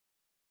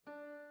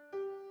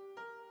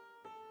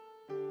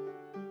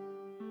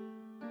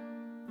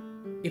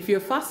If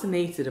you're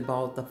fascinated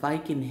about the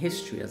Viking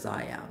history as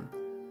I am,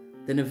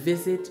 then a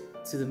visit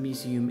to the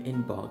museum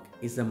in Bog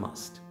is a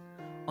must.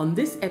 On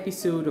this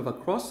episode of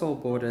Across All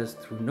Borders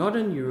Through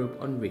Northern Europe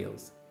on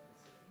Rails,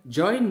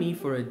 join me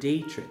for a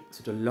day trip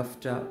to the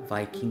Lofotr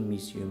Viking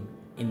Museum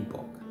in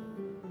Bog.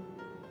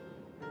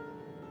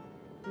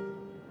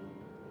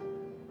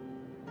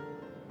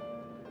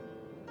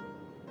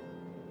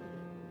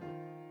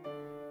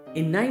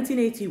 In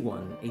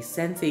 1981, a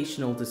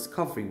sensational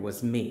discovery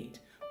was made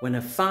when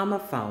a farmer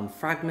found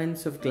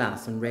fragments of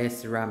glass and rare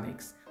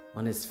ceramics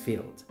on his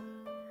field.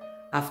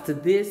 After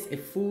this, a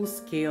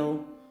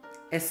full-scale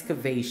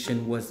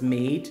excavation was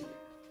made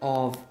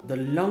of the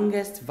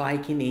longest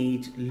Viking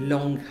age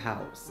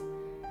longhouse.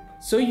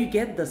 So you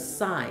get the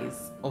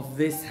size of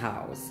this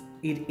house.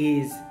 It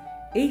is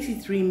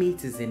 83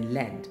 meters in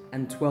length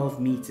and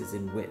 12 meters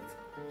in width.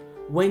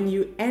 When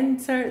you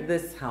enter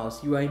this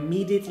house, you are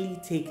immediately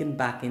taken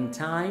back in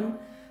time,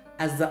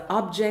 as the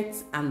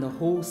objects and the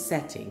whole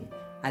setting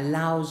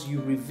allows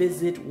you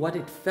revisit what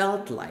it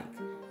felt like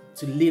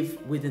to live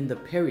within the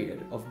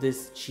period of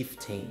these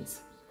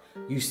chieftains.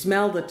 You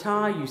smell the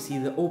tar, you see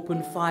the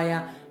open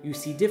fire, you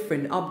see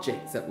different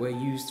objects that were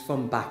used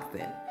from back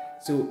then.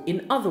 So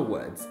in other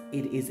words,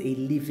 it is a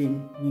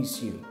living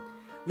museum.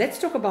 Let's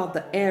talk about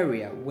the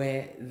area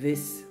where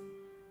this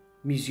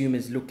museum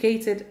is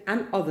located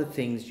and other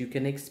things you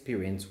can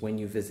experience when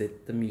you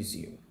visit the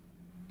museum.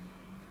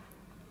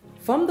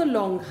 From the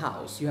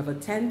longhouse, you have a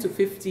 10 to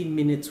 15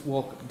 minutes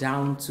walk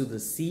down to the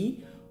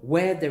sea,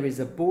 where there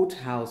is a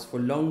boathouse for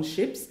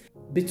longships.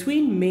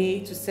 Between May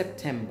to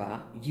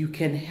September, you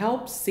can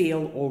help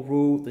sail or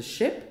row the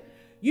ship.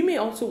 You may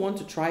also want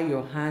to try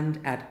your hand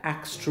at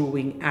axe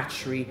throwing,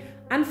 archery,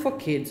 and for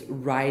kids,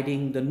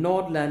 riding the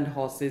Nordland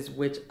horses,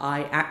 which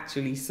I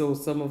actually saw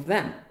some of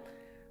them.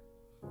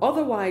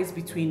 Otherwise,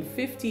 between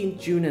 15th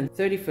June and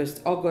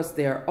 31st August,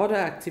 there are other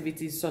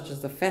activities such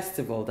as the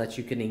festival that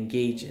you can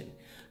engage in.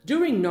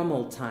 During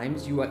normal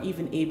times, you are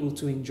even able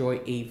to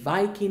enjoy a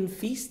Viking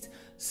feast,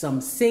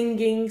 some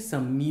singing,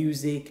 some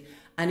music,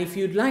 and if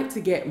you'd like to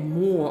get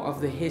more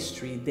of the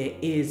history, there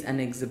is an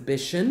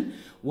exhibition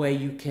where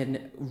you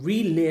can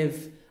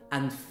relive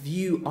and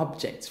view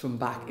objects from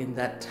back in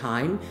that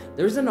time.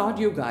 There's an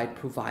audio guide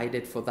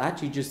provided for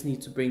that. You just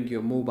need to bring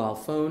your mobile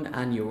phone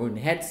and your own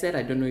headset.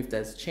 I don't know if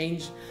that's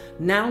changed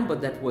now, but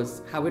that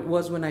was how it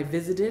was when I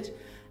visited.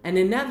 And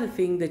another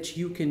thing that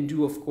you can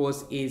do, of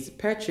course, is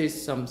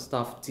purchase some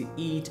stuff to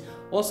eat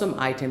or some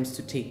items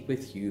to take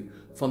with you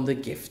from the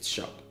gift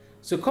shop.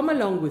 So come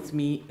along with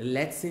me,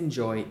 let's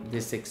enjoy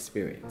this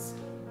experience.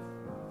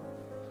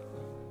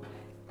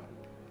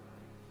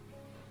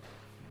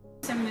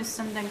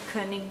 Müssen den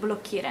König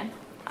blockieren.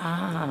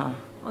 Ah.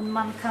 Und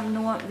man kann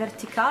nur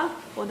vertikal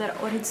oder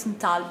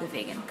horizontal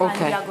bewegen, kein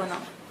diagonal.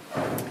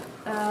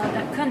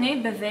 Der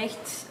König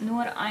bewegt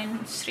nur einen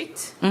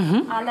Schritt,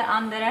 alle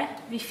andere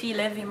wie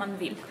viele wie man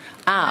will.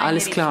 Ah,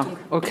 alles klar,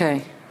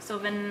 okay.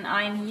 So wenn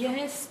ein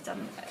hier ist, dann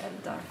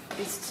darf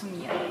bis zu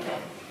mir.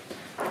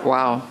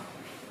 Wow.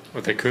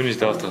 Und der König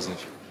darf das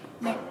nicht?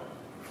 Nee.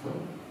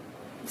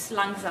 Ist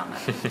langsamer.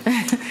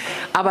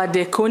 Aber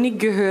der König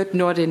gehört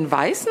nur den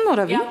Weißen,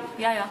 oder wie? Ja,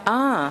 ja, ja.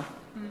 Ah,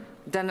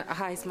 dann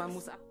heißt man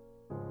muss...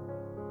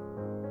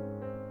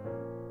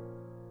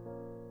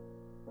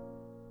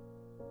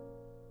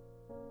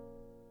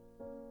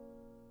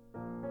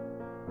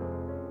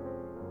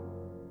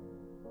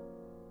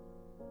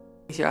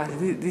 Yeah,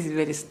 this is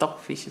where the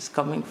stockfish is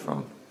coming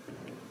from.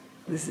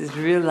 This is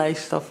real life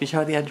stockfish,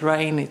 how they are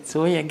drying it.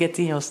 So when you're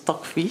getting your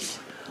stockfish,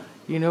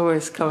 you know where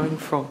it's coming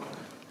from.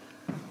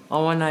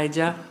 On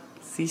Niger,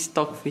 see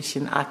stockfish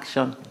in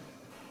action.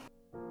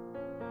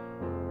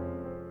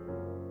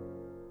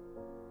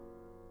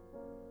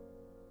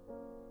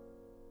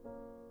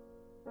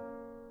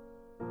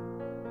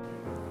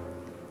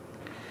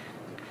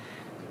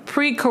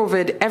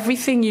 Pre-COVID,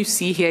 everything you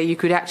see here you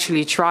could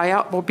actually try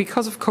out, but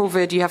because of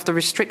COVID, you have the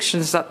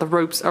restrictions that the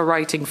ropes are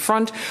right in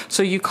front,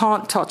 so you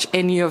can't touch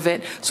any of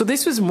it. So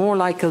this was more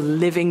like a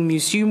living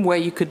museum where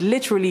you could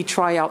literally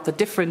try out the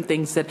different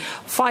things that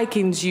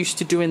Vikings used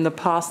to do in the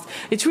past.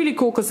 It's really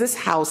cool because this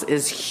house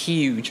is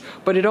huge,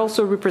 but it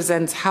also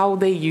represents how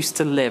they used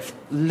to live.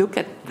 Look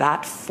at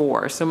that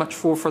fur, so much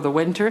fur for the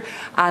winter.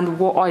 And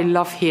what I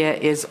love here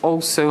is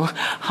also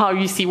how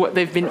you see what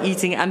they've been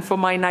eating. And for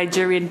my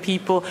Nigerian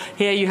people,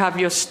 here you have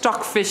your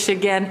stockfish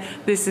again.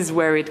 This is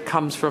where it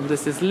comes from.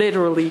 This is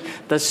literally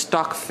the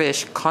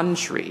stockfish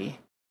country.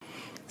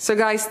 So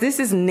guys, this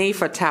is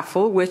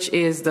Lofotr, which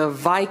is the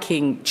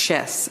Viking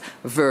chess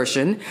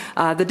version.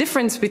 The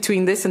difference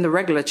between this and the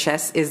regular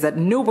chess is that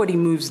nobody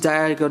moves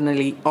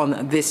diagonally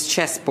on this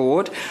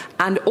chessboard,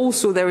 and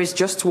also there is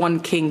just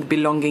one king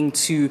belonging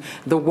to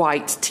the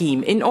white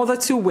team. In order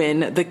to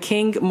win, the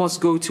king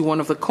must go to one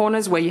of the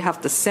corners where you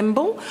have the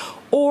symbol,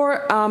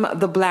 or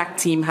the black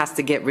team has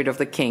to get rid of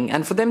the king.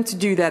 And for them to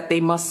do that, they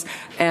must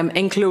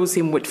enclose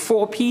him with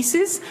 4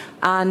 pieces,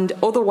 and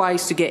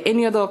otherwise to get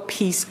any other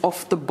piece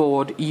off the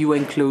board, you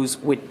enclose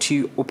with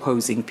 2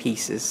 opposing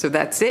pieces. So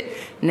that's it,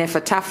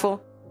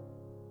 Lofotr.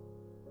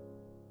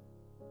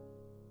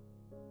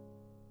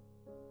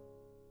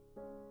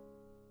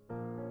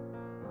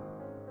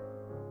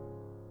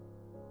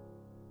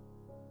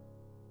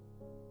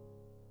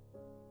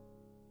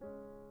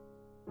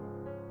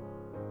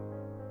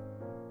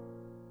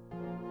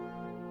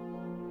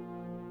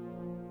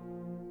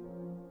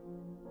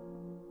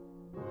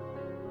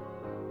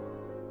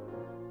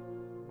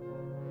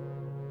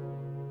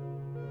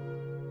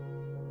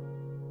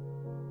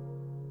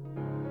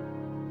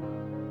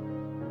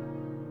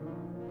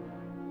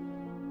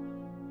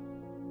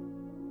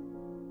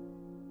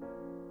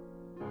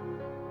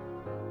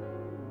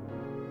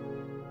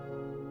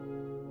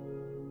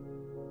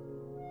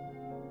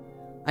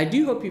 I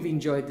do hope you've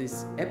enjoyed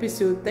this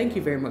episode. Thank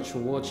you very much for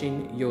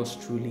watching. Yours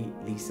truly,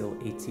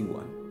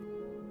 Liesel81.